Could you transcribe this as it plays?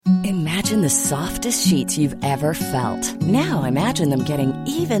Imagine the softest sheets you've ever felt. Now imagine them getting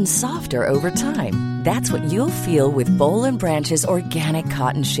even softer over time. That's what you'll feel with Boll & Branch's organic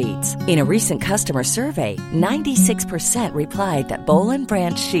cotton sheets. In a recent customer survey, 96% replied that Boll &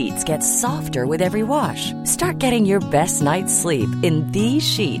 Branch sheets get softer with every wash. Start getting your best night's sleep in these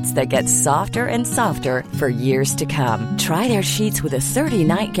sheets that get softer and softer for years to come. Try their sheets with a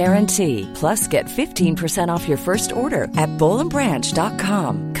 30-night guarantee. Plus, get 15% off your first order at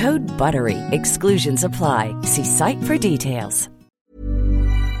bollandbranch.com. Code BUTTERY. Exclusions apply. See site for details.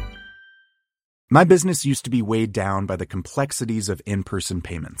 My business used to be weighed down by the complexities of in-person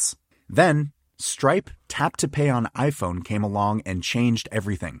payments. Then, Stripe Tap to Pay on iPhone came along and changed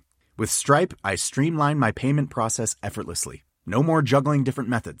everything. With Stripe, I streamlined my payment process effortlessly. No more juggling different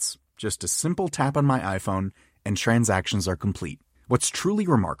methods. Just a simple tap on my iPhone and transactions are complete. What's truly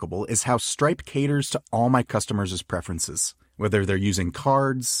remarkable is how Stripe caters to all my customers' preferences. Whether they're using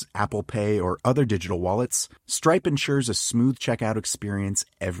cards, Apple Pay, or other digital wallets, Stripe ensures a smooth checkout experience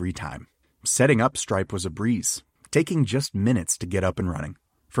every time. Setting up Stripe was a breeze, taking just minutes to get up and running.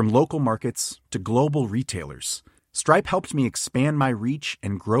 From local markets to global retailers, Stripe helped me expand my reach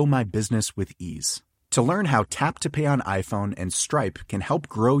and grow my business with ease. To learn how Tap to Pay on iPhone and Stripe can help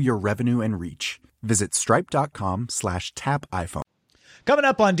grow your revenue and reach, visit stripe.com/tapiphone. Coming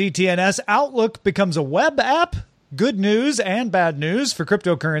up on DTNS, Outlook becomes a web app. Good news and bad news for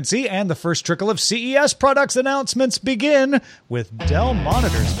cryptocurrency, and the first trickle of CES products announcements begin with Dell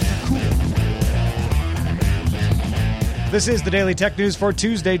monitors. Cool. This is the Daily Tech News for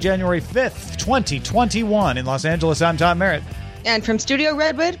Tuesday, January 5th, 2021. In Los Angeles, I'm Tom Merritt. And from Studio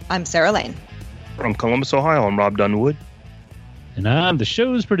Redwood, I'm Sarah Lane. From Columbus, Ohio, I'm Rob Dunwood. And I'm the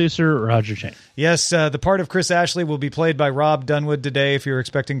show's producer, Roger Chang. Yes, the part of Chris Ashley will be played by Rob Dunwood today. If you're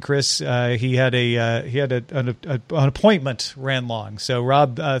expecting Chris, he had an appointment ran long. So,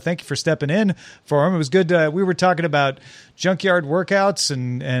 Rob, thank you for stepping in for him. It was good. We were talking about junkyard workouts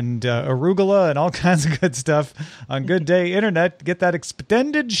and arugula and all kinds of good stuff on Good Day Internet. Get that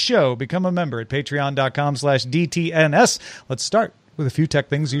extended show. Become a member at patreon.com/DTNS. Let's start with a few tech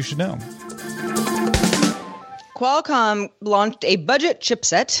things you should know. Qualcomm launched a budget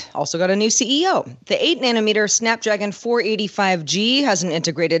chipset, also got a new CEO. The 8nm Snapdragon 485G has an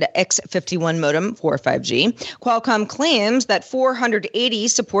integrated X51 modem for 5G. Qualcomm claims that 480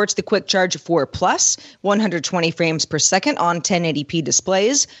 supports the Quick Charge 4 Plus, 120 frames per second on 1080p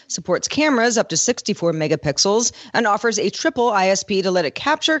displays, supports cameras up to 64 megapixels, and offers a triple ISP to let it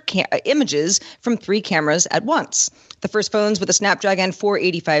capture images from 3 cameras at once. The first phones with the Snapdragon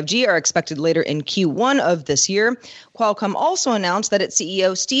 485G are expected later in Q1 of this year. Qualcomm also announced that its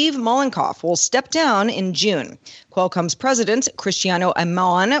CEO Steve Mollenkopf will step down in June. Qualcomm's president, Cristiano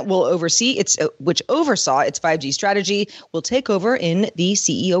Amon, which oversaw its 5G strategy, will take over in the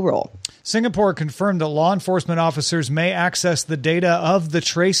CEO role. Singapore confirmed that law enforcement officers may access the data of the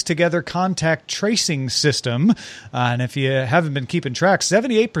Trace Together contact tracing system. And if you haven't been keeping track,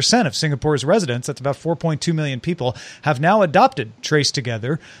 78% of Singapore's residents, that's about 4.2 million people, have now adopted Trace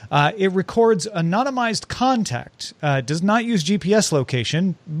Together. It records anonymized contact. It does not use GPS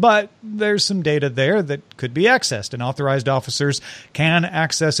location, but there's some data there that could be accessed, and authorized officers can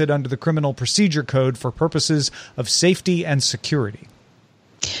access it under the Criminal Procedure Code for purposes of safety and security.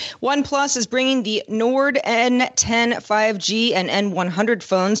 OnePlus is bringing the Nord N10 5G and N100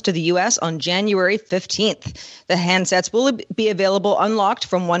 phones to the U.S. on January 15th. The handsets will be available unlocked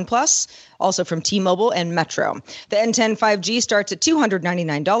from OnePlus, also from T-Mobile and Metro. The N10 5G starts at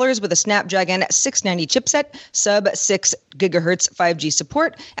 $299 with a Snapdragon 690 chipset, sub-6 gigahertz 5G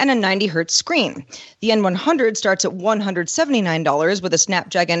support, and a 90 hertz screen. The N100 starts at $179 with a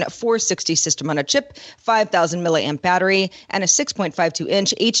Snapdragon 460 system on a chip, 5,000 milliamp battery, and a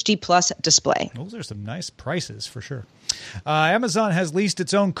 6.52-inch HD Plus display. Those are some nice prices for sure. Amazon has leased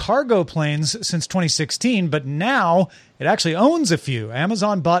its own cargo planes since 2016, but now it actually owns a few.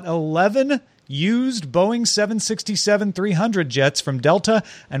 Amazon bought 11 used Boeing 767-300 jets from Delta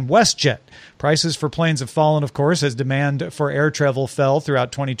and WestJet. Prices for planes have fallen, of course, as demand for air travel fell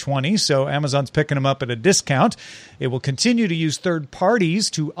throughout 2020, so Amazon's picking them up at a discount. It will continue to use third parties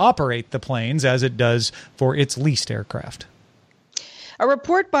to operate the planes, as it does for its leased aircraft. A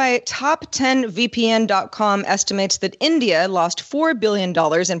report by Top10VPN.com estimates that India lost $4 billion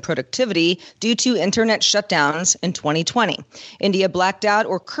in productivity due to internet shutdowns in 2020. India blacked out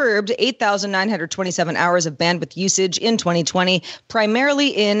or curbed 8,927 hours of bandwidth usage in 2020, primarily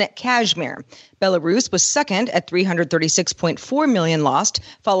in Kashmir. Belarus was second at 336.4 million lost,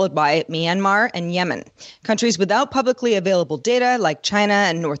 followed by Myanmar and Yemen. Countries without publicly available data, like China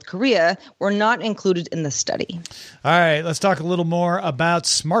and North Korea, were not included in the study. All right, let's talk a little more about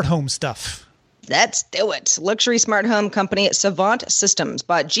smart home stuff. Let's do it. Luxury smart home company Savant Systems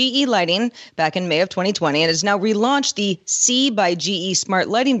bought GE Lighting back in May of 2020 and has now relaunched the C by GE smart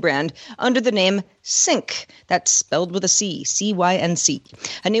lighting brand under the name Cync. That's spelled with a C, C-Y-N-C.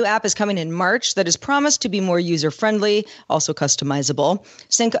 A new app is coming in March that is promised to be more user-friendly, also customizable.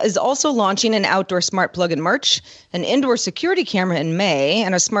 Cync is also launching an outdoor smart plug in March, an indoor security camera in May,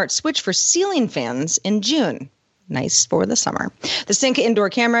 and a smart switch for ceiling fans in June. Nice for the summer. The Cync indoor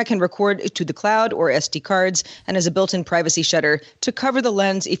camera can record to the cloud or SD cards and has a built-in privacy shutter to cover the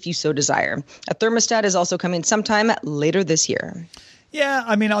lens if you so desire. A thermostat is also coming sometime later this year. Yeah,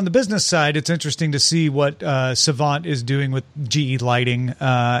 I mean, on the business side, it's interesting to see what Savant is doing with GE Lighting,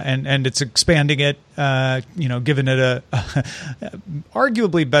 and it's expanding it, giving it a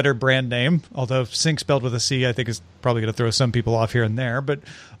arguably better brand name, although Cync spelled with a C, I think is probably going to throw some people off here and there. But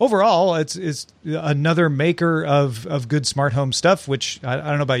overall, it's another maker of good smart home stuff, which I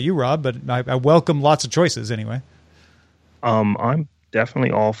don't know about you, Rob, but I welcome lots of choices anyway. I'm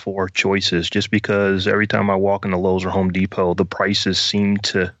definitely all for choices, just because every time I walk into Lowe's or Home Depot, the prices seem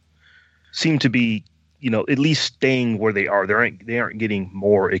to be, at least staying where they are. They aren't getting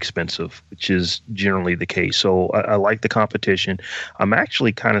more expensive, which is generally the case. So I like the competition. I'm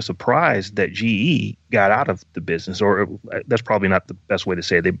actually kind of surprised that GE got out of the business, or that's probably not the best way to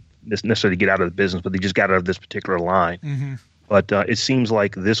say it. They necessarily get out of the business, but they just got out of this particular line. Mm-hmm. But it seems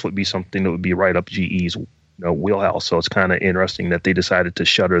like this would be something that would be right up GE's wheelhouse. So it's kind of interesting that they decided to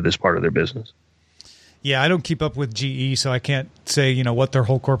shutter this part of their business. Yeah, I don't keep up with GE, so I can't say, what their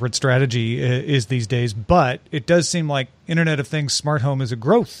whole corporate strategy is these days. But it does seem like Internet of Things smart home is a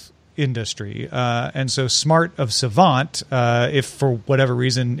growth industry. And so Smart of Savant, if for whatever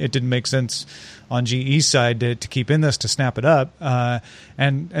reason it didn't make sense on GE's side to keep in this, to snap it up,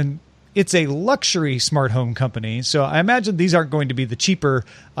 and it's a luxury smart home company, so I imagine these aren't going to be the cheaper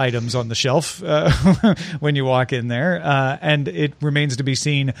items on the shelf when you walk in there. And it remains to be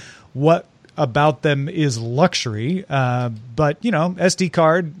seen what about them is luxury. But, SD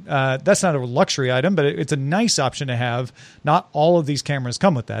card, that's not a luxury item, but it's a nice option to have. Not all of these cameras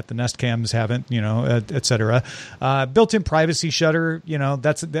come with that. The Nest Cams haven't, et cetera. Built-in privacy shutter,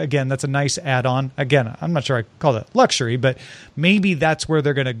 that's a nice add-on. Again, I'm not sure I call that luxury, but maybe that's where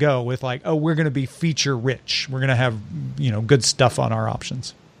they're going to go with we're going to be feature rich. We're going to have, good stuff on our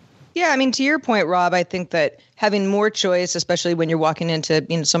options. Yeah, I mean, to your point, Rob, I think that having more choice, especially when you're walking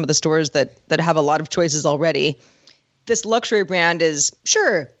into some of the stores that have a lot of choices already, this luxury brand is,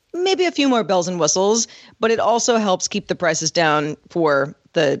 sure, maybe a few more bells and whistles, but it also helps keep the prices down for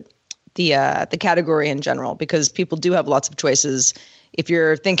the category in general, because people do have lots of choices. If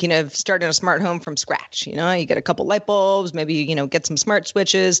you're thinking of starting a smart home from scratch, you get a couple light bulbs, maybe, get some smart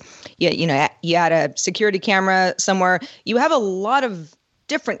switches, you add a security camera somewhere. You have a lot of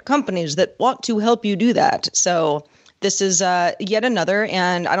different companies that want to help you do that. So this is yet another,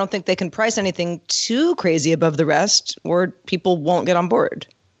 and I don't think they can price anything too crazy above the rest, or people won't get on board.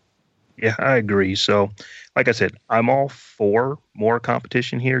 Yeah, I agree. So, like I said, I'm all for more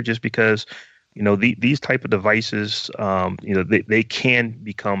competition here, just because, these type of devices, they can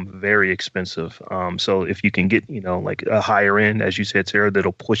become very expensive. So if you can get, like a higher end, as you said, Sarah,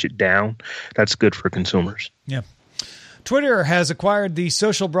 that'll push it down, that's good for consumers. Yeah. Twitter has acquired the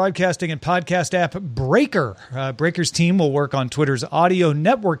social broadcasting and podcast app Breaker. Breaker's team will work on Twitter's audio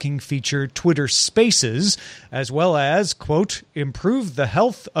networking feature, Twitter Spaces, as well as, quote, improve the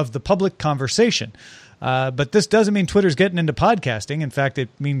health of the public conversation. But this doesn't mean Twitter's getting into podcasting. In fact, it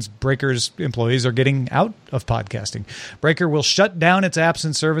means Breaker's employees are getting out of podcasting. Breaker will shut down its apps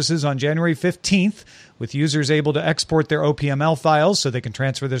and services on January 15th, with users able to export their OPML files so they can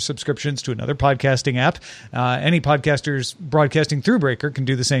transfer their subscriptions to another podcasting app. Any podcasters broadcasting through Breaker can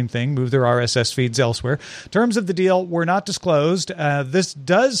do the same thing, move their RSS feeds elsewhere. Terms of the deal were not disclosed. This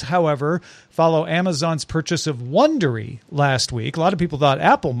does, however, follow Amazon's purchase of Wondery last week. A lot of people thought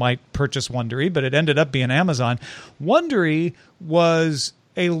Apple might purchase Wondery, but it ended up being Amazon. Wondery was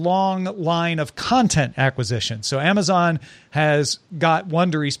a long line of content acquisition. So Amazon has got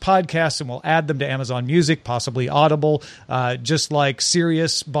Wondery's podcasts and will add them to Amazon Music, possibly Audible, just like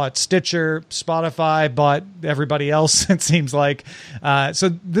Sirius bought Stitcher, Spotify bought everybody else, it seems like.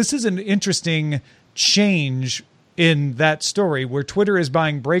 So this is an interesting change in that story, where Twitter is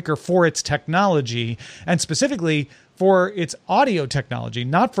buying Breaker for its technology, and specifically for its audio technology,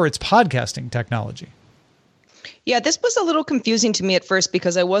 not for its podcasting technology. Yeah, this was a little confusing to me at first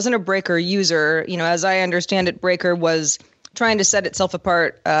because I wasn't a Breaker user. As I understand it, Breaker was trying to set itself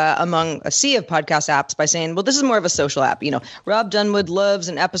apart among a sea of podcast apps by saying, well, this is more of a social app. Rob Dunwood loves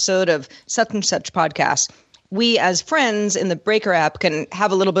an episode of such and such podcast. We as friends in the Breaker app can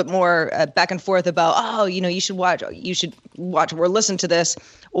have a little bit more back and forth about, you should watch or listen to this,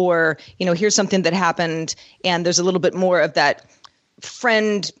 or, here's something that happened. And there's a little bit more of that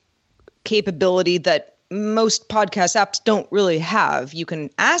friend capability that most podcast apps don't really have. You can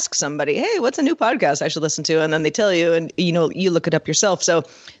ask somebody, hey, what's a new podcast I should listen to? And then they tell you, and you look it up yourself. So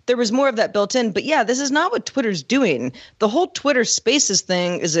there was more of that built in. But yeah, this is not what Twitter's doing. The whole Twitter Spaces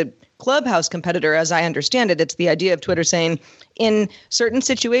thing is a Clubhouse competitor, as I understand it. It's the idea of Twitter saying in certain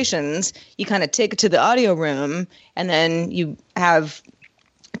situations, you kind of take it to the audio room, and then you have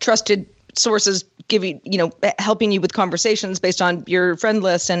trusted sources helping you with conversations based on your friend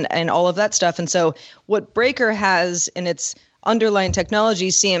list and all of that stuff. And so what Breaker has in its underlying technology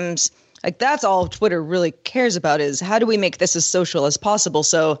seems like that's all Twitter really cares about, is how do we make this as social as possible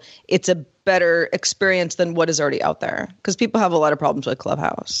so it's a better experience than what is already out there? Because people have a lot of problems with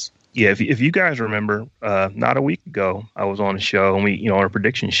Clubhouse. Yeah, if you guys remember, not a week ago, I was on a show, and on a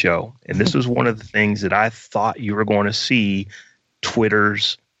prediction show, and this was one of the things that I thought you were going to see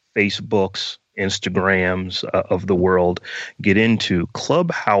Twitter's, Facebook's, Instagrams of the world get into.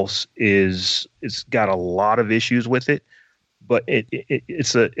 Clubhouse it's got a lot of issues with it, but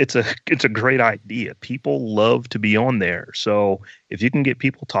it's a great idea. People love to be on there. So if you can get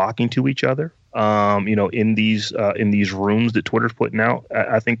people talking to each other, in these rooms that Twitter's putting out,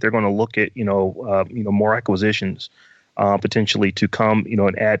 I think they're going to look at more acquisitions potentially to come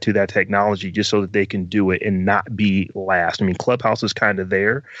and add to that technology just so that they can do it and not be last. I mean, Clubhouse is kind of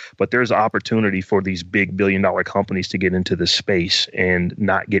there, but there's opportunity for these big billion-dollar companies to get into this space and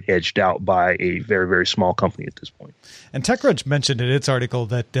not get edged out by a very, very small company at this point. And TechCrunch mentioned in its article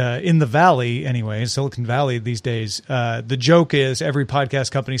that in the Valley, anyway, Silicon Valley these days, the joke is every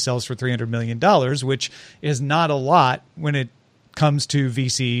podcast company sells for $300 million, which is not a lot when it comes to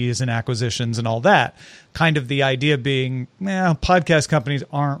VCs and acquisitions and all that. Kind of the idea being, podcast companies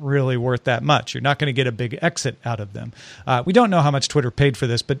aren't really worth that much. You're not going to get a big exit out of them. We don't know how much Twitter paid for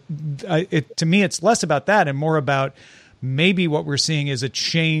this, but to me, it's less about that and more about maybe what we're seeing is a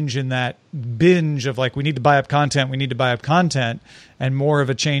change in that binge of like, we need to buy up content, and more of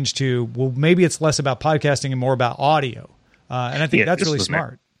a change to, well, maybe it's less about podcasting and more about audio. And I think that's really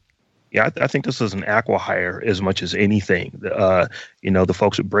smart. Yeah, I think this is an acqui-hire as much as anything. The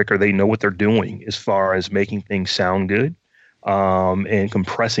folks at Breaker, they know what they're doing as far as making things sound good, and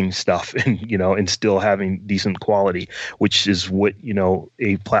compressing stuff, and still having decent quality, which is what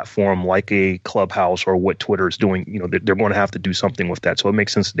a platform like a Clubhouse or what Twitter is doing. They're going to have to do something with that. So it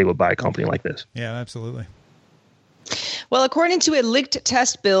makes sense that they would buy a company like this. Yeah, absolutely. Well, according to a leaked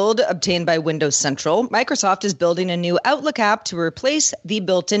test build obtained by Windows Central, Microsoft is building a new Outlook app to replace the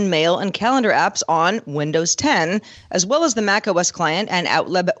built-in mail and calendar apps on Windows 10, as well as the macOS client and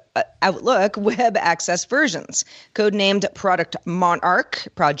Outlook web access versions. Codenamed Project Monarch,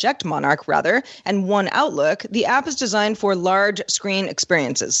 and One Outlook, the app is designed for large screen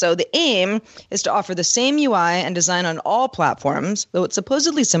experiences. So the aim is to offer the same UI and design on all platforms, though it's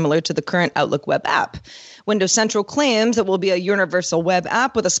supposedly similar to the current Outlook web app. Windows Central claims it will be a universal web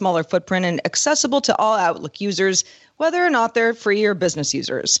app with a smaller footprint and accessible to all Outlook users, whether or not they're free or business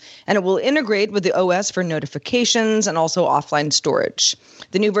users. And it will integrate with the OS for notifications and also offline storage.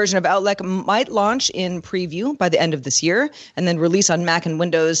 The new version of Outlook might launch in preview by the end of this year and then release on Mac and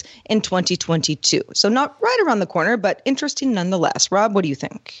Windows in 2022. So not right around the corner, but interesting nonetheless. Rob, what do you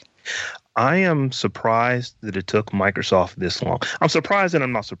think? I am surprised that it took Microsoft this long. I'm surprised and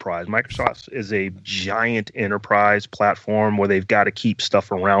I'm not surprised. Microsoft is a giant enterprise platform where they've got to keep stuff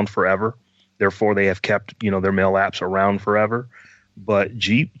around forever. Therefore, they have kept, their mail apps around forever. But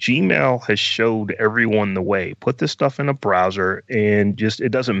Gmail has showed everyone the way. Put this stuff in a browser and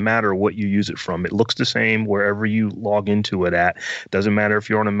it doesn't matter what you use it from. It looks the same wherever you log into it at. Doesn't matter if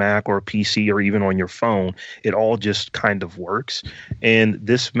you're on a Mac or a PC or even on your phone. It all just kind of works. And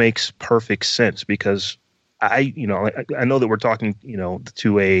this makes perfect sense because I know that we're talking,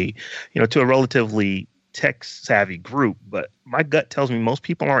 to a relatively tech savvy group, but my gut tells me most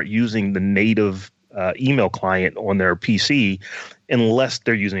people aren't using the native email client on their PC unless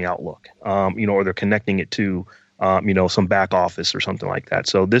they're using Outlook, or they're connecting it to, some back office or something like that.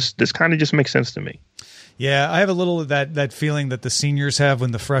 So this kind of just makes sense to me. Yeah, I have a little of that feeling that the seniors have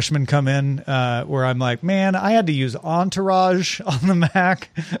when the freshmen come in, where I'm like, man, I had to use Entourage on the Mac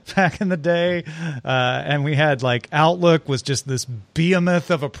back in the day, and we had like Outlook was just this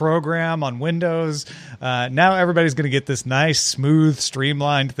behemoth of a program on Windows. Now everybody's going to get this nice, smooth,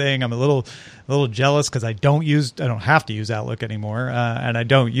 streamlined thing. I'm a little jealous because I don't have to use Outlook anymore, and I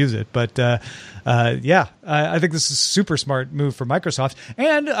don't use it. But I think this is a super smart move for Microsoft.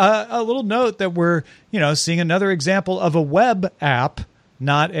 And a little note that we're seeing another example of a web app,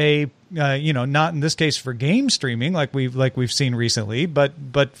 not not in this case for game streaming like we've seen recently, but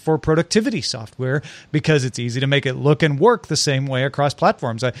for productivity software, because it's easy to make it look and work the same way across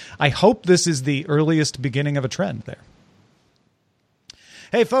platforms. I hope this is the earliest beginning of a trend there.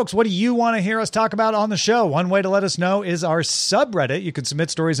 Hey, folks, what do you want to hear us talk about on the show? One way to let us know is our subreddit. You can submit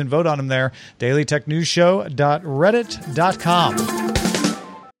stories and vote on them there. dailytechnewsshow.reddit.com.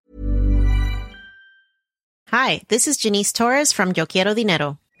 Hi, this is Janice Torres from Yo Quiero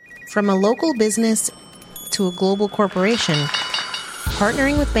Dinero. From a local business to a global corporation,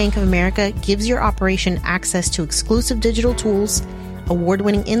 partnering with Bank of America gives your operation access to exclusive digital tools,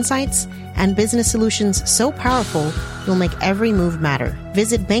 award-winning insights, and business solutions so powerful, you'll make every move matter.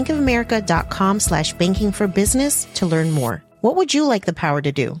 Visit bankofamerica.com/banking for business to learn more. What would you like the power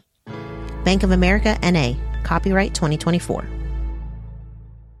to do? Bank of America, N.A. Copyright 2024.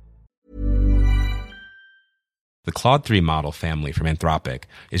 The Claude 3 model family from Anthropic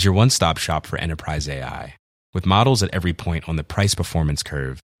is your one-stop shop for enterprise AI. With models at every point on the price-performance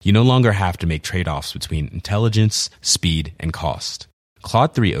curve, you no longer have to make trade-offs between intelligence, speed, and cost.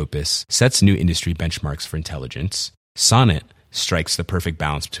 Claude 3 Opus sets new industry benchmarks for intelligence. Sonnet strikes the perfect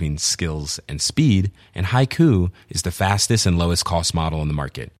balance between skills and speed. And Haiku is the fastest and lowest cost model in the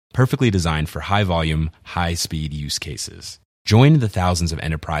market, perfectly designed for high-volume, high-speed use cases. Join the thousands of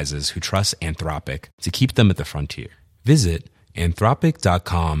enterprises who trust Anthropic to keep them at the frontier. Visit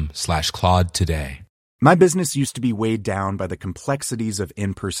anthropic.com/Claude today. My business used to be weighed down by the complexities of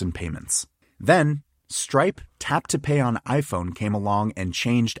in-person payments. Then, Stripe Tap to Pay on iPhone came along and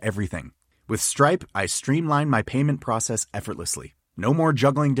changed everything. With Stripe, I streamlined my payment process effortlessly. No more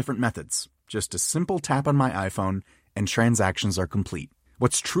juggling different methods. Just a simple tap on my iPhone and transactions are complete.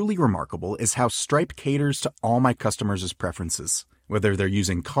 What's truly remarkable is how Stripe caters to all my customers' preferences. Whether they're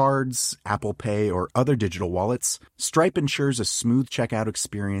using cards, Apple Pay, or other digital wallets, Stripe ensures a smooth checkout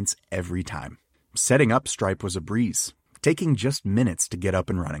experience every time. Setting up Stripe was a breeze, taking just minutes to get up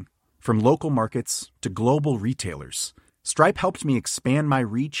and running. From local markets to global retailers, Stripe helped me expand my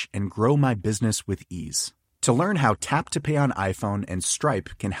reach and grow my business with ease. To learn how Tap to Pay on iPhone and Stripe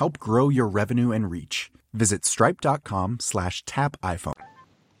can help grow your revenue and reach, visit stripe.com/tapiphone.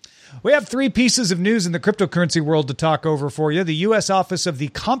 We have three pieces of news in the cryptocurrency world to talk over for you. The U.S. Office of the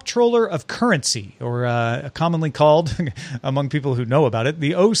Comptroller of Currency, or commonly called, among people who know about it,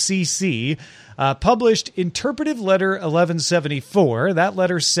 the OCC, published Interpretive Letter 1174. That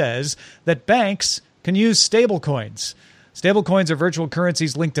letter says that banks can use stablecoins. Stablecoins are virtual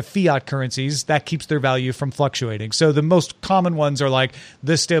currencies linked to fiat currencies. That keeps their value from fluctuating. So the most common ones are like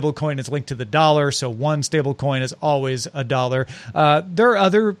this stablecoin is linked to the dollar, so one stablecoin is always a dollar. There are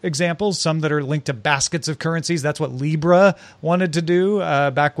other examples, some that are linked to baskets of currencies. That's what Libra wanted to do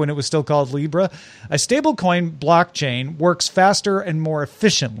back when it was still called Libra. A stablecoin blockchain works faster and more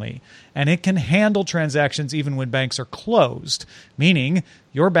efficiently, and it can handle transactions even when banks are closed, meaning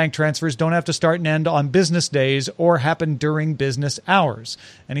your bank transfers don't have to start and end on business days or happen during business hours.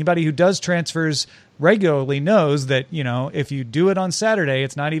 Anybody who does transfers regularly knows that, if you do it on Saturday,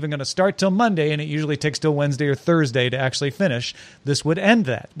 it's not even going to start till Monday, and it usually takes till Wednesday or Thursday to actually finish. This would end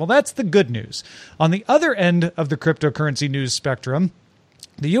that. Well, that's the good news. On the other end of the cryptocurrency news spectrum,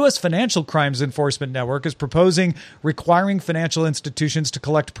 the U.S. Financial Crimes Enforcement Network is proposing requiring financial institutions to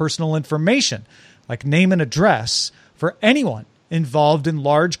collect personal information, like name and address, for anyone involved in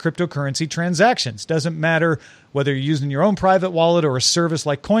large cryptocurrency transactions. Doesn't matter whether you're using your own private wallet or a service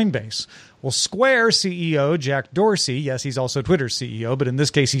like Coinbase. Well, Square CEO Jack Dorsey, yes, he's also Twitter's CEO, but in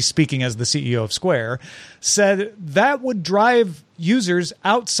this case, he's speaking as the CEO of Square, said that would drive users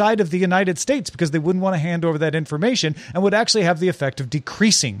outside of the United States because they wouldn't want to hand over that information and would actually have the effect of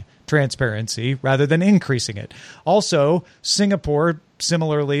decreasing transparency rather than increasing it. Also, Singapore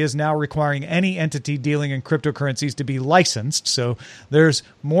similarly is now requiring any entity dealing in cryptocurrencies to be licensed, so there's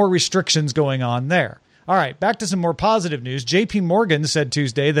more restrictions going on there. All right, back to some more positive news. JP Morgan said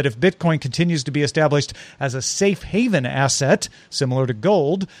Tuesday that if Bitcoin continues to be established as a safe haven asset, similar to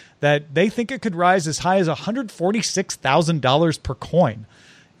gold, that they think it could rise as high as $146,000 per coin.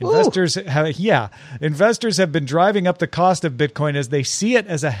 Investors have been driving up the cost of Bitcoin as they see it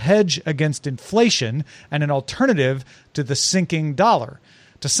as a hedge against inflation and an alternative to the sinking dollar.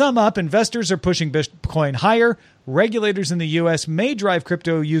 To sum up, investors are pushing Bitcoin higher. Regulators in the U.S. may drive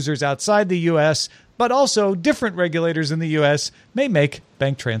crypto users outside the U.S., but also different regulators in the U.S. may make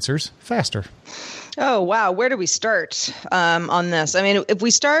bank transfers faster. Oh, wow. Where do we start on this? I mean, if we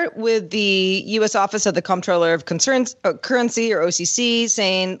start with the U.S. Office of the Comptroller of Currency, or OCC,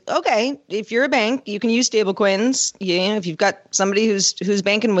 saying, okay, if you're a bank, you can use stablecoins. If you've got somebody who's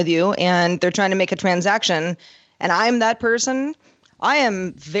banking with you and they're trying to make a transaction, and I'm that person, I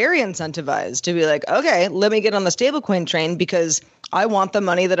am very incentivized to be like, okay, let me get on the stablecoin train because I want the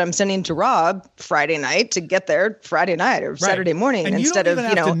money that I'm sending to Rob Friday night to get there Friday night or Saturday morning and instead of, you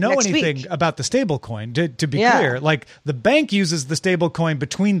don't even have to know next anything week. about the stablecoin. To be clear, like the bank uses the stablecoin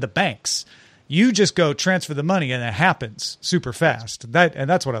between the banks. You just go transfer the money and it happens super fast.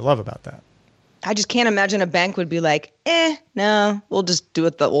 That's what I love about that. I just can't imagine a bank would be like, no, we'll just do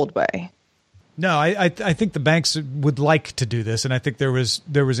it the old way. No, I think the banks would like to do this, and I think there was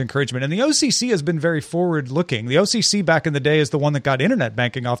encouragement. And the OCC has been very forward-looking. The OCC back in the day is the one that got internet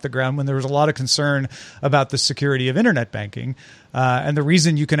banking off the ground when there was a lot of concern about the security of internet banking. And the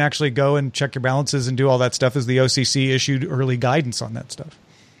reason you can actually go and check your balances and do all that stuff is the OCC issued early guidance on that stuff.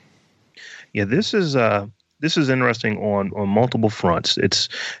 Yeah, this is interesting on multiple fronts. It's,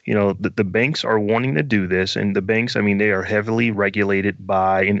 the banks are wanting to do this, and the banks, I mean, they are heavily regulated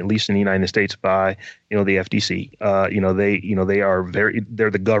by, at least in the United States, by, the FTC. They're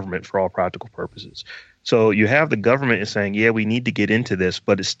the government for all practical purposes. So you have the government is saying, yeah, we need to get into this,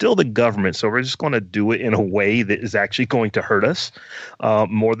 but it's still the government. So we're just going to do it in a way that is actually going to hurt us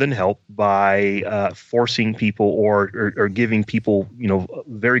more than help by forcing people or giving people,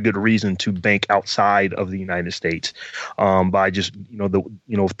 very good reason to bank outside of the United States by just,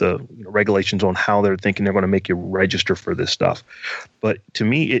 the regulations on how they're thinking they're going to make you register for this stuff. But to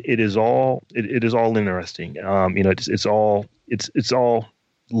me, it is all interesting. It's all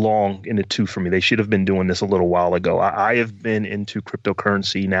long in the tooth for me. They should have been doing this a little while ago. I have been into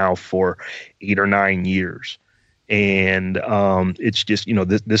cryptocurrency now for 8 or 9 years. And it's just,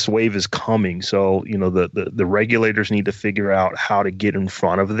 this wave is coming. So, the regulators need to figure out how to get in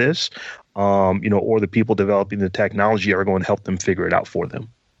front of this, or the people developing the technology are going to help them figure it out for them.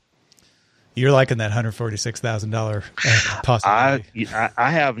 You're liking that $146,000 possibility.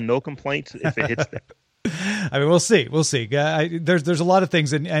 I have no complaints if it hits that. I mean, we'll see. There's a lot of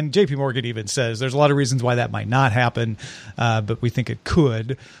things, and JP Morgan even says there's a lot of reasons why that might not happen, but we think it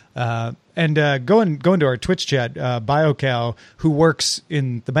could. And going to our Twitch chat, BioCow, who works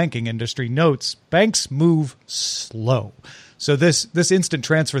in the banking industry, notes banks move slow. So this instant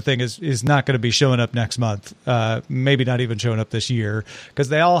transfer thing is not going to be showing up next month, maybe not even showing up this year, because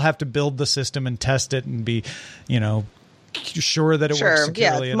they all have to build the system and test it and be, sure that it works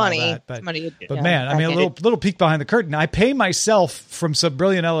securely and money. all that. But yeah, man, I mean, a little peek behind the curtain. I pay myself from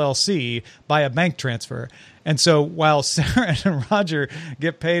Subbrillion LLC by a bank transfer. And so while Sarah and Roger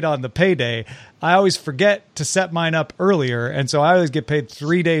get paid on the payday, I always forget to set mine up earlier. And so I always get paid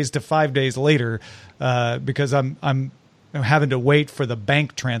 3 days to 5 days later because I'm having to wait for the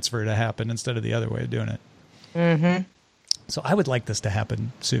bank transfer to happen instead of the other way of doing it. Mm-hmm. So I would like this to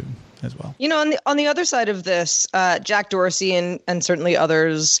happen soon as well. On the other side of this, Jack Dorsey and certainly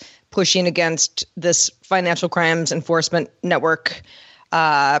others pushing against this Financial Crimes Enforcement Network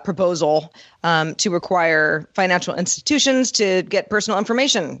proposal to require financial institutions to get personal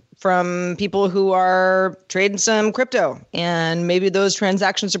information from people who are trading some crypto. And maybe those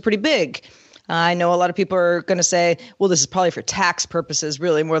transactions are pretty big. I know a lot of people are going to say, well, this is probably for tax purposes,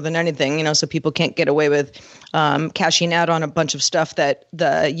 really, more than anything, so people can't get away with cashing out on a bunch of stuff that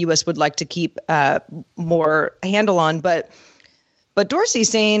the U.S. would like to keep more handle on. But Dorsey's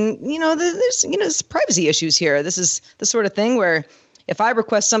saying, there's privacy issues here. This is the sort of thing where if I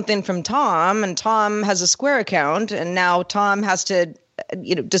request something from Tom and Tom has a Square account and now Tom has to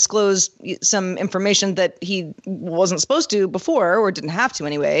disclose some information that he wasn't supposed to before or didn't have to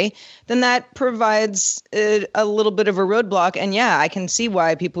anyway, then that provides a little bit of a roadblock. And yeah, I can see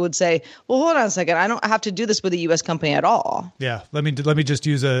why people would say, well, hold on a second, I don't have to do this with a U.S. company at all. Yeah, let me just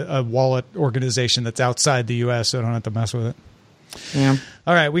use a wallet organization that's outside the U.S. so I don't have to mess with it. Yeah.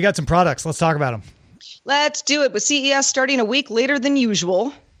 All right, we got some products. Let's talk about them. Let's do it. With CES starting a week later than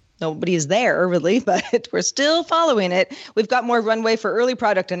usual. Nobody is there, really, but we're still following it. We've got more runway for early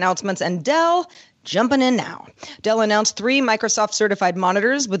product announcements, and Dell Jumping in now. Dell announced 3 Microsoft certified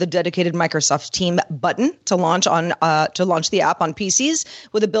monitors with a dedicated Microsoft Team button to launch the app on PCs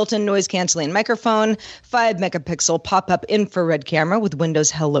with a built-in noise canceling microphone, 5 megapixel pop-up infrared camera with Windows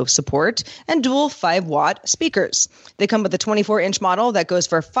Hello support, and dual 5-watt speakers. They come with a 24-inch model that goes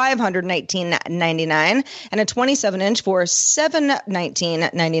for $519.99 and a 27-inch for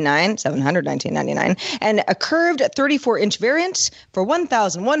 $719.99, and a curved 34-inch variant for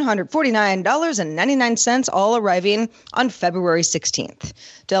 $1,149.99, all arriving on February 16th.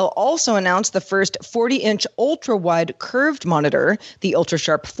 Dell also announced the first 40-inch ultra-wide curved monitor, the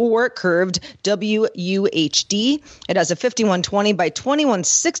UltraSharp 4 Curved WUHD. It has a 5120 by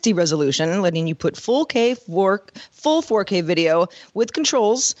 2160 resolution, letting you put full 4K video with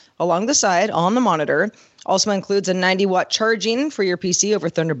controls along the side on the monitor. Also includes a 90-watt charging for your PC over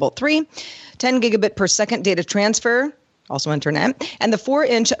Thunderbolt 3, 10 gigabit per second data transfer, also internet, and the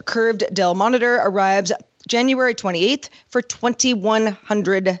 4-inch curved Dell monitor arrives January 28th for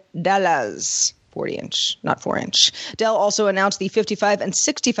 $2,100. 40-inch, not 4-inch. Dell also announced the 55 and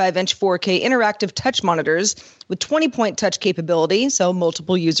 65-inch 4K interactive touch monitors with 20-point touch capability, so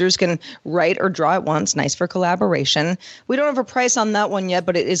multiple users can write or draw at once. Nice for collaboration. We don't have a price on that one yet,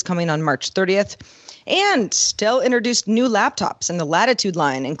 but it is coming on March 30th. And Dell introduced new laptops in the Latitude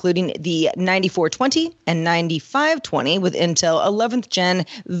line, including the 9420 and 9520 with Intel 11th Gen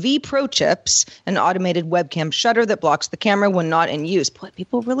vPro chips, an automated webcam shutter that blocks the camera when not in use. Boy,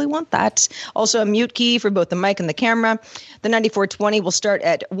 people really want that. Also a mute key for both the mic and the camera. The 9420 will start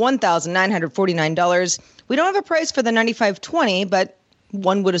at $1,949. We don't have a price for the 9520, but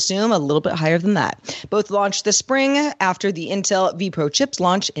one would assume a little bit higher than that. Both launched this spring after the Intel vPro chips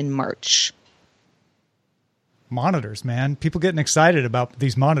launch in March. Monitors, man. People getting excited about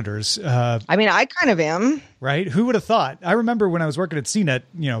these monitors. I mean, I kind of am. Right? Who would have thought? I remember when I was working at CNET,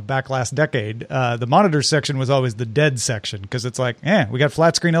 back last decade, the monitor section was always the dead section because it's like, we got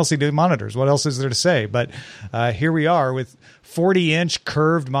flat screen LCD monitors. What else is there to say? But here we are with 40-inch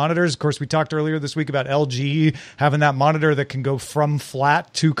curved monitors. Of course, we talked earlier this week about LG having that monitor that can go from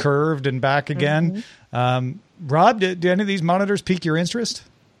flat to curved and back again. Mm-hmm. Rob, do any of these monitors pique your interest?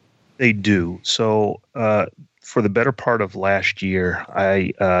 They do. So, for the better part of last year,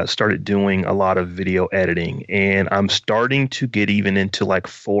 I started doing a lot of video editing, and I'm starting to get even into like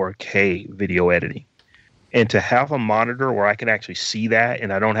 4K video editing. And to have a monitor where I can actually see that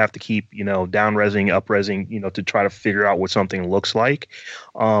and I don't have to keep, down-resing, up-resing, to try to figure out what something looks like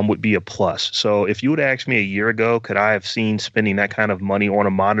would be a plus. So if you would ask me a year ago, could I have seen spending that kind of money on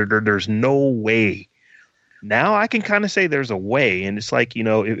a monitor? There's no way. Now I can kind of say there's a way, and it's like,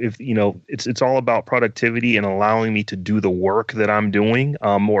 if it's all about productivity and allowing me to do the work that I'm doing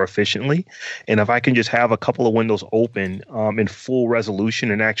more efficiently. And if I can just have a couple of windows open in full resolution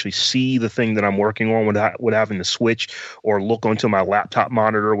and actually see the thing that I'm working on without having to switch or look onto my laptop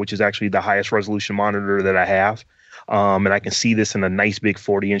monitor, which is actually the highest resolution monitor that I have, and I can see this in a nice big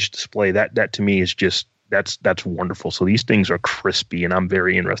 40-inch display, that to me is just that's wonderful. So these things are crispy, and I'm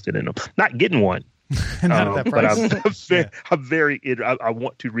very interested in them. Not getting one. Not at that price. But I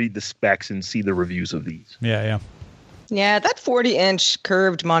want to read the specs and see the reviews of these. Yeah, that 40-inch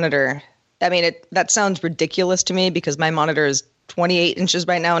curved monitor. I mean, that sounds ridiculous to me because my monitor is 28 inches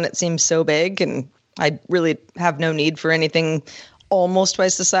right now, and it seems so big, and I really have no need for anything almost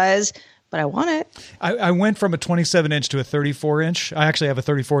twice the size. But I want it. I went from a 27-inch to a 34-inch. I actually have a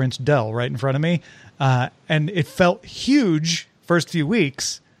 34-inch Dell right in front of me, and it felt huge first few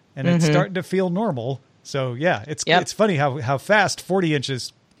weeks. And it's starting to feel normal. So, yeah, it's funny how fast 40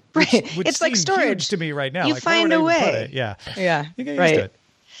 inches which it's like storage to me right now. You like, find a way. Yeah. You get used to it.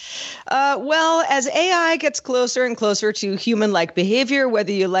 Well, as AI gets closer and closer to human-like behavior,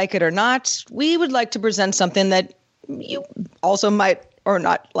 whether you like it or not, we would like to present something that you also might or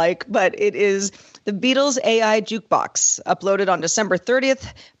not like, but it is the Beatles AI Jukebox, uploaded on December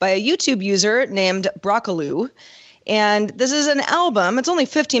 30th by a YouTube user named Brockaloo. And this is an album. It's only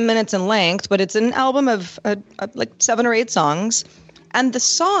 15 minutes in length, but it's an album of like 7 or 8 songs. And the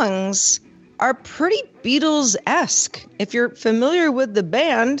songs are pretty Beatles-esque. If you're familiar with the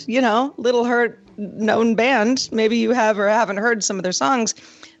band, Little Hurt known band, maybe you have or haven't heard some of their songs,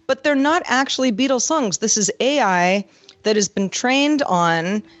 but they're not actually Beatles songs. This is AI that has been trained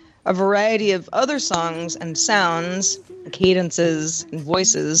on a variety of other songs and sounds, cadences, and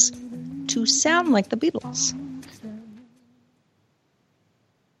voices to sound like the Beatles.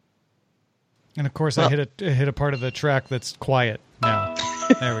 And of course, I hit a part of the track that's quiet now.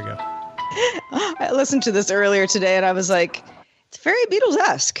 There we go. I listened to this earlier today, and I was like, it's very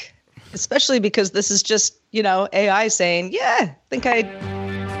Beatles-esque, especially because this is just, AI saying, yeah, I think I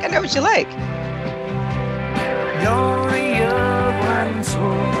know what you like. You're a young one, so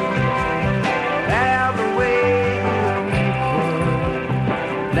have the way you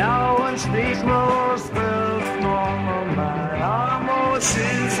now one speaks most of my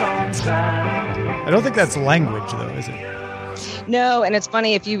emotions on time. I don't think that's language, though, is it? No, and it's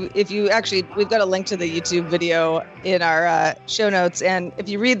funny if you actually, we've got a link to the YouTube video in our show notes, and if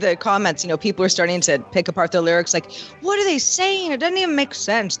you read the comments, people are starting to pick apart the lyrics, like, what are they saying? It doesn't even make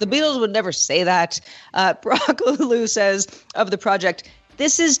sense. The Beatles would never say that. Brock Lulu says of the project,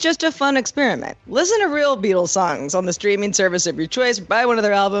 this is just a fun experiment. Listen to real Beatles songs on the streaming service of your choice. Buy one of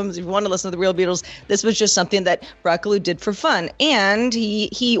their albums if you want to listen to the real Beatles. This was just something that Brock Lulu did for fun, and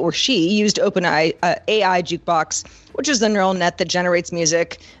he or she used OpenAI AI Jukebox, which is the neural net that generates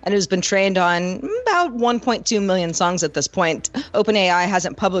music, and it has been trained on about 1.2 million songs at this point. OpenAI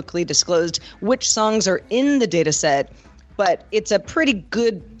hasn't publicly disclosed which songs are in the data set, but it's a pretty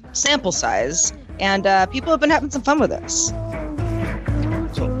good sample size, and people have been having some fun with this.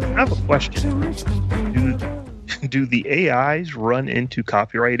 So I have a question. Do the AIs run into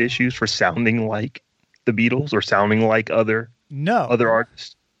copyright issues for sounding like the Beatles or sounding like other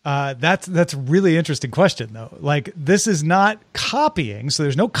artists? That's a really interesting question, though. Like, this is not copying, so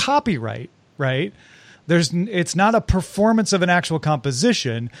there's no copyright, right? It's not a performance of an actual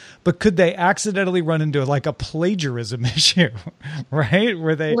composition, but could they accidentally run into like a plagiarism issue, right?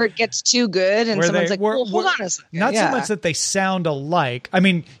 Where it gets too good and someone's like, well, hold on a second. Not so much that they sound alike. I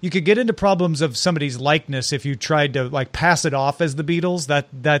mean, you could get into problems of somebody's likeness if you tried to like pass it off as the Beatles.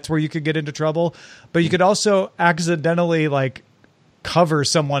 That's where you could get into trouble. But you could also accidentally like cover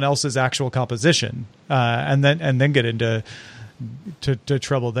someone else's actual composition and then get into to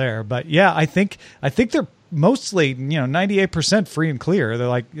trouble there. But yeah, I think they're mostly 98% free and clear. They're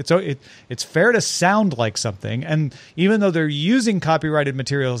like it's fair to sound like something, and even though they're using copyrighted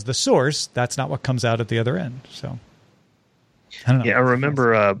material as the source, that's not what comes out at the other end. So I don't know. Yeah, I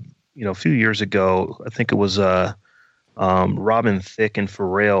remember a few years ago, I think it was Robin Thicke and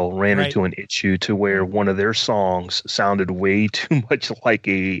Pharrell ran into an issue to where one of their songs sounded way too much like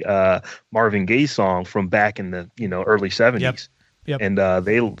a Marvin Gaye song from back in the early 70s. Yep. And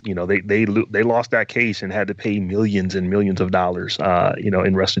they lost that case and had to pay millions and millions of dollars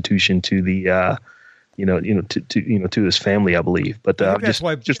in restitution to the to his family, I believe. But just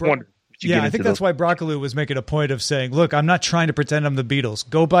wondering. Yeah, I think that's why Brock Lulu was making a point of saying, look, I'm not trying to pretend I'm the Beatles.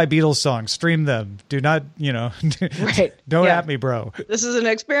 Go buy Beatles songs, stream them. Do not, don't at me, bro. This is an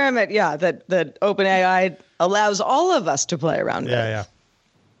experiment, that OpenAI allows all of us to play around with. Yeah.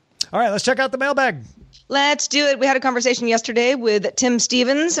 All right, let's check out the mailbag. Let's do it. We had a conversation yesterday with Tim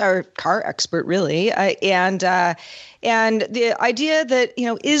Stevens, our car expert, really, and the idea that,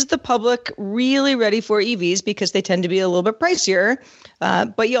 is the public really ready for EVs because they tend to be a little bit pricier,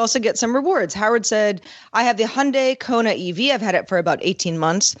 but you also get some rewards. Howard said, I have the Hyundai Kona EV. I've had it for about 18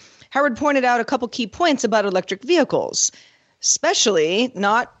 months. Howard pointed out a couple key points about electric vehicles, especially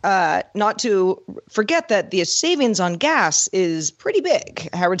not to forget that the savings on gas is pretty big.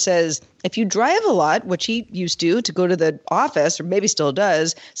 Howard says if you drive a lot, which he used to go to the office, or maybe still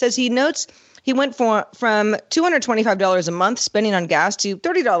does, says he notes he went from $225 a month spending on gas to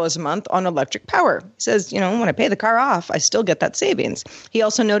 $30 a month on electric power. He says, when I pay the car off, I still get that savings. He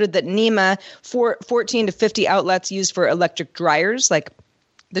also noted that NEMA, 14 to 50 outlets used for electric dryers, like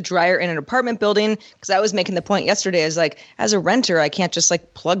the dryer in an apartment building, because I was making the point yesterday, is like, as a renter, I can't just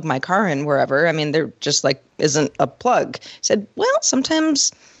like plug my car in wherever. I mean, there just like isn't a plug. He said, well,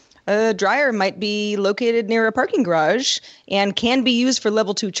 sometimes a dryer might be located near a parking garage and can be used for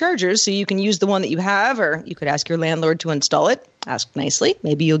level 2 chargers. So you can use the one that you have, or you could ask your landlord to install it. Ask nicely.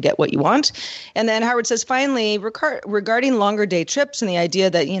 Maybe you'll get what you want. And then Howard says, finally, regarding longer day trips and the idea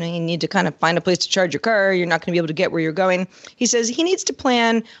that, you need to kind of find a place to charge your car, you're not going to be able to get where you're going. He says he needs to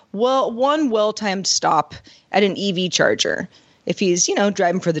plan one well-timed stop at an EV charger if he's,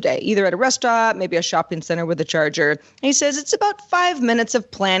 driving for the day, either at a rest stop, maybe a shopping center with a charger. And he says it's about 5 minutes of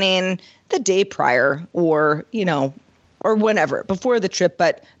planning the day prior or whenever before the trip,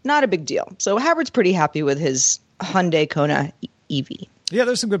 but not a big deal. So Howard's pretty happy with his Hyundai Kona EV. Yeah,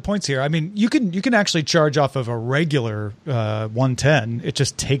 there's some good points here. I mean, you can actually charge off of a regular 110. It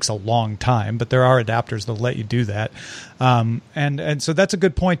just takes a long time, but there are adapters that let you do that. And so that's a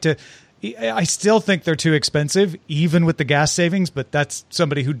good point to. I still think they're too expensive, even with the gas savings, but that's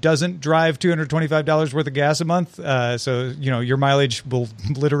somebody who doesn't drive $225 worth of gas a month. So, your mileage will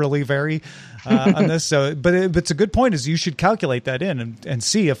literally vary on this. So, but it's a good point is you should calculate that in and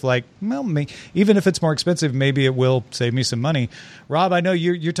see if even if it's more expensive, maybe it will save me some money. Rob, I know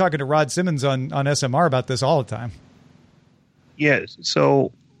you're talking to Rod Simmons on SMR about this all the time. Yeah.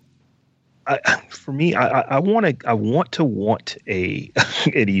 So for me, I want an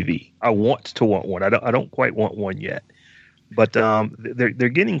EV. I want to want one. I don't quite want one yet, but they're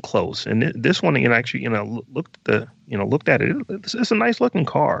getting close. And this one, actually, looked at it. It's a nice looking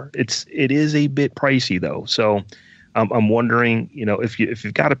car. It is a bit pricey though. So I'm wondering, if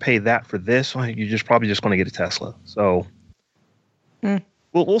you've got to pay that for this, well, you're probably just going to get a Tesla. So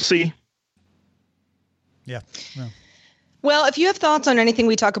we'll see. Yeah. Well, if you have thoughts on anything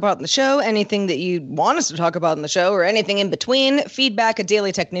we talk about in the show, anything that you want us to talk about in the show, or anything in between, feedback at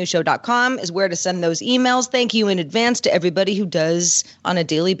dailytechnewsshow.com is where to send those emails. Thank you in advance to everybody who does on a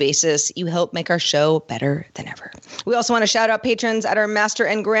daily basis. You help make our show better than ever. We also want to shout out patrons at our master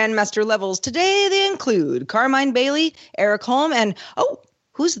and grandmaster levels. Today they include Carmine Bailey, Eric Holm, and,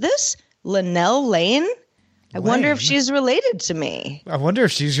 who's this? Linnell Lane? I wonder if she's related to me. I wonder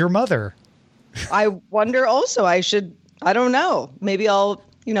if she's your mother. I wonder also, I don't know. Maybe I'll,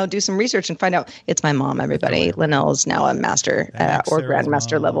 do some research and find out. It's my mom, everybody. Linnell is now a master or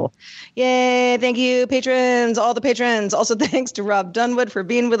grandmaster level. Yay. Thank you, patrons, all the patrons. Also, thanks to Rob Dunwood for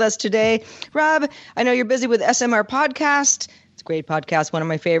being with us today. Rob, I know you're busy with SMR Podcast. It's a great podcast, one of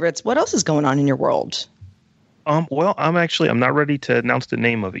my favorites. What else is going on in your world? Well, I'm not ready to announce the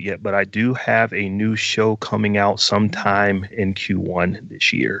name of it yet, but I do have a new show coming out sometime in Q1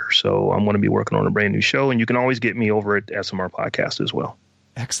 this year. So I'm going to be working on a brand new show, and you can always get me over at SMR Podcast as well.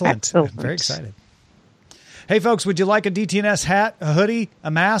 Excellent. I'm very excited. Hey, folks, would you like a DTNS hat, a hoodie,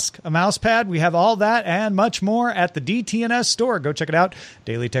 a mask, a mouse pad? We have all that and much more at the DTNS store. Go check it out,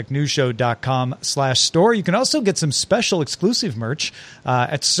 dailytechnewsshow.com/store. You can also get some special exclusive merch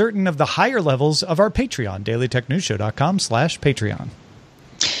at certain of the higher levels of our Patreon, dailytechnewsshow.com/Patreon.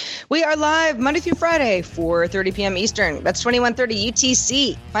 We are live Monday through Friday, 4:30 p.m. Eastern. That's 21:30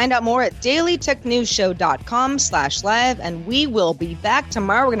 UTC. Find out more at dailytechnewsshow.com/live, and we will be back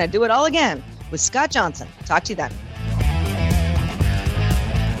tomorrow. We're going to do it all again with Scott Johnson. Talk to you then.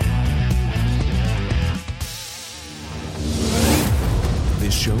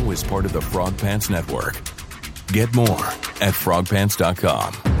 This show is part of the Frog Pants Network. Get more at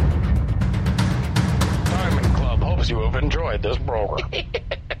frogpants.com. Diamond Club hopes you have enjoyed this program.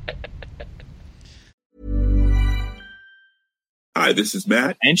 Hi, this is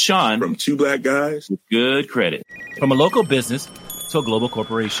Matt and Sean from Two Black Guys with Good Credit. From a local business to a global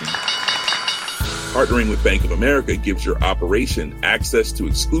corporation, partnering with Bank of America gives your operation access to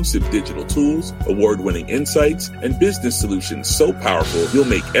exclusive digital tools, award-winning insights, and business solutions so powerful you'll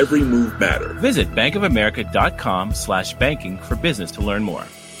make every move matter. Visit bankofamerica.com/banking for business to learn more.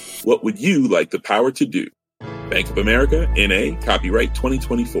 What would you like the power to do? Bank of America, N.A., copyright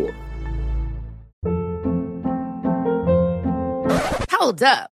 2024. Hold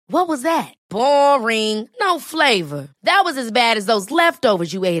up. What was that? Boring. No flavor. That was as bad as those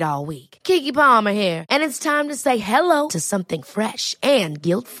leftovers you ate all week. Keke Palmer here, and it's time to say hello to something fresh and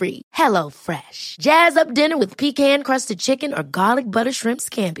guilt-free. Hello Fresh. Jazz up dinner with pecan-crusted chicken or garlic butter shrimp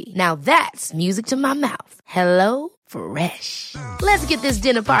scampi. Now that's music to my mouth. Hello Fresh. Let's get this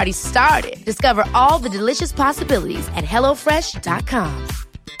dinner party started. Discover all the delicious possibilities at HelloFresh.com.